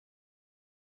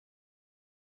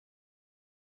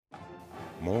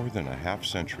More than a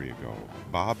half-century ago,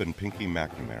 Bob and Pinky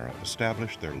McNamara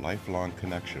established their lifelong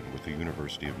connection with the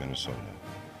University of Minnesota.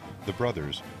 The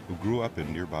brothers, who grew up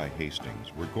in nearby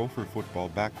Hastings, were Gopher football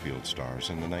backfield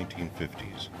stars in the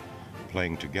 1950s,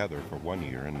 playing together for 1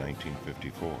 year in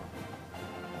 1954.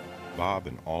 Bob,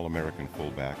 an All-American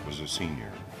fullback, was a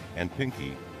senior, and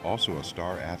Pinky, also a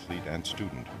star athlete and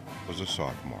student, was a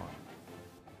sophomore.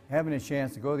 Having a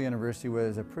chance to go to the university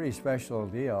was a pretty special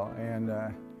deal, and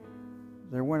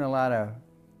there weren't a lot of,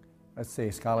 let's say,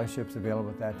 scholarships available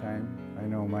at that time. I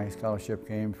know my scholarship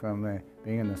came from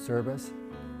being in the service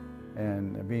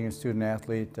and being a student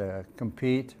athlete, to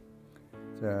compete,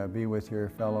 to be with your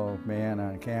fellow man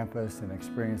on campus and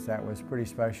experience that was pretty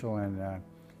special. And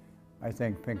I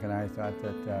think Pink and I thought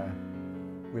that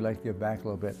we'd like to give back a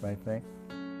little bit, I think.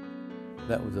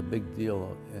 That was a big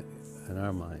deal in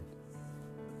our mind.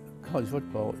 College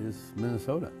football is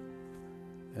Minnesota,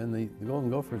 and the Golden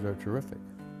Gophers are terrific.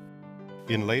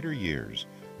 In later years,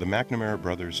 the McNamara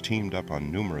brothers teamed up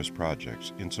on numerous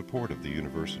projects in support of the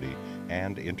university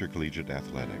and intercollegiate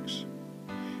athletics.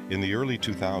 In the early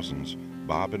 2000s,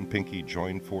 Bob and Pinky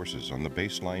joined forces on the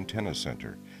Baseline Tennis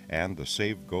Center and the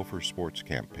Save Gopher Sports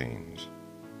campaigns.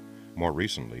 More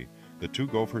recently, the two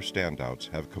Gopher standouts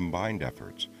have combined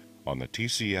efforts on the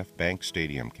TCF Bank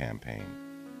Stadium campaign.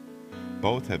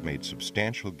 Both have made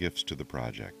substantial gifts to the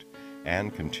project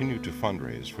and continue to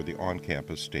fundraise for the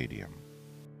on-campus stadium.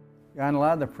 On a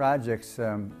lot of the projects,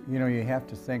 you have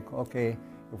to think, okay,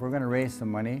 if we're going to raise some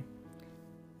money,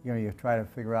 you try to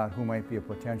figure out who might be a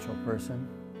potential person.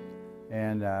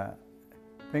 And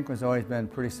Pink has always been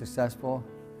pretty successful,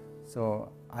 so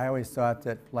I always thought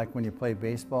that, like when you play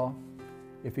baseball,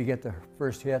 if you get the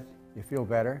first hit, you feel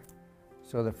better.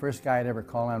 So the first guy I'd ever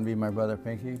call on would be my brother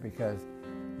Pinky, because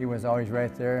he was always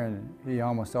right there, and he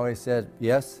almost always said,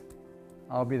 yes,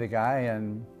 I'll be the guy.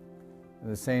 And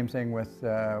the same thing with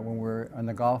when we're on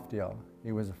the golf deal.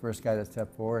 He was the first guy that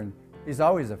stepped forward, and he's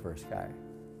always the first guy.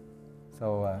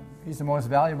 So he's the most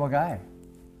valuable guy.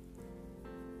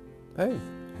 Hey,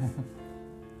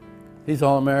 he's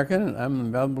All-American, and I'm the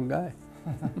valuable guy.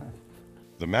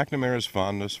 The McNamara's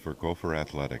fondness for Gopher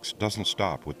athletics doesn't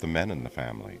stop with the men in the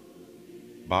family.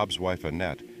 Bob's wife,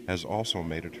 Annette, has also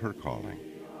made it her calling.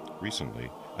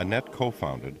 Recently, Annette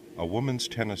co-founded a women's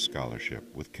tennis scholarship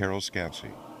with Carol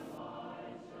Scansey.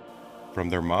 From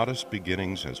their modest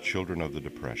beginnings as children of the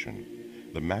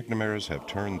Depression, the McNamaras have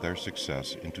turned their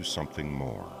success into something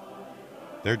more.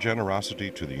 Their generosity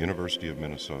to the University of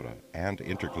Minnesota and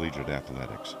intercollegiate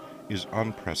athletics is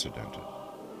unprecedented.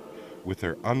 With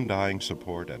their undying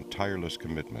support and tireless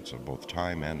commitments of both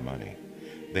time and money,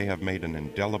 they have made an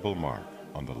indelible mark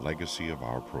on the legacy of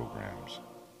our programs.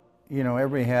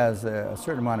 Everybody has a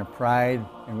certain amount of pride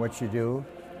in what you do,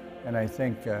 and I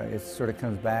think it sort of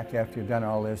comes back after you've done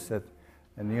all this,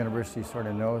 and the university sort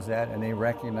of knows that, and they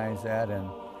recognize that. And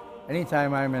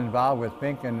anytime I'm involved with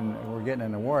Pink and we're getting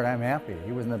an award, I'm happy.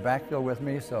 He was in the backfield with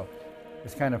me, so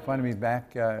it's kind of fun to be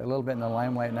back a little bit in the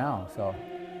limelight now. So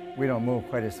we don't move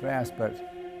quite as fast, but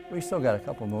we still got a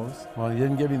couple moves. Well, he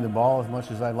didn't give me the ball as much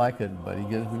as I'd like it, but he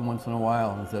gives me once in a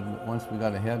while. And said once we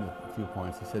got ahead a few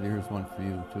points, he said, here's one for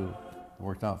you, too. It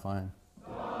worked out fine.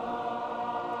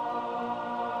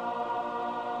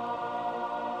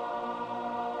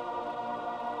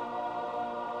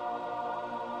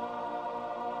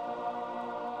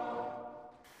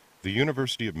 The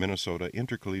University of Minnesota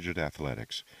Intercollegiate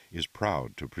Athletics is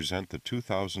proud to present the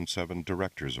 2007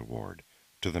 Directors Award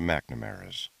to the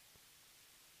McNamaras.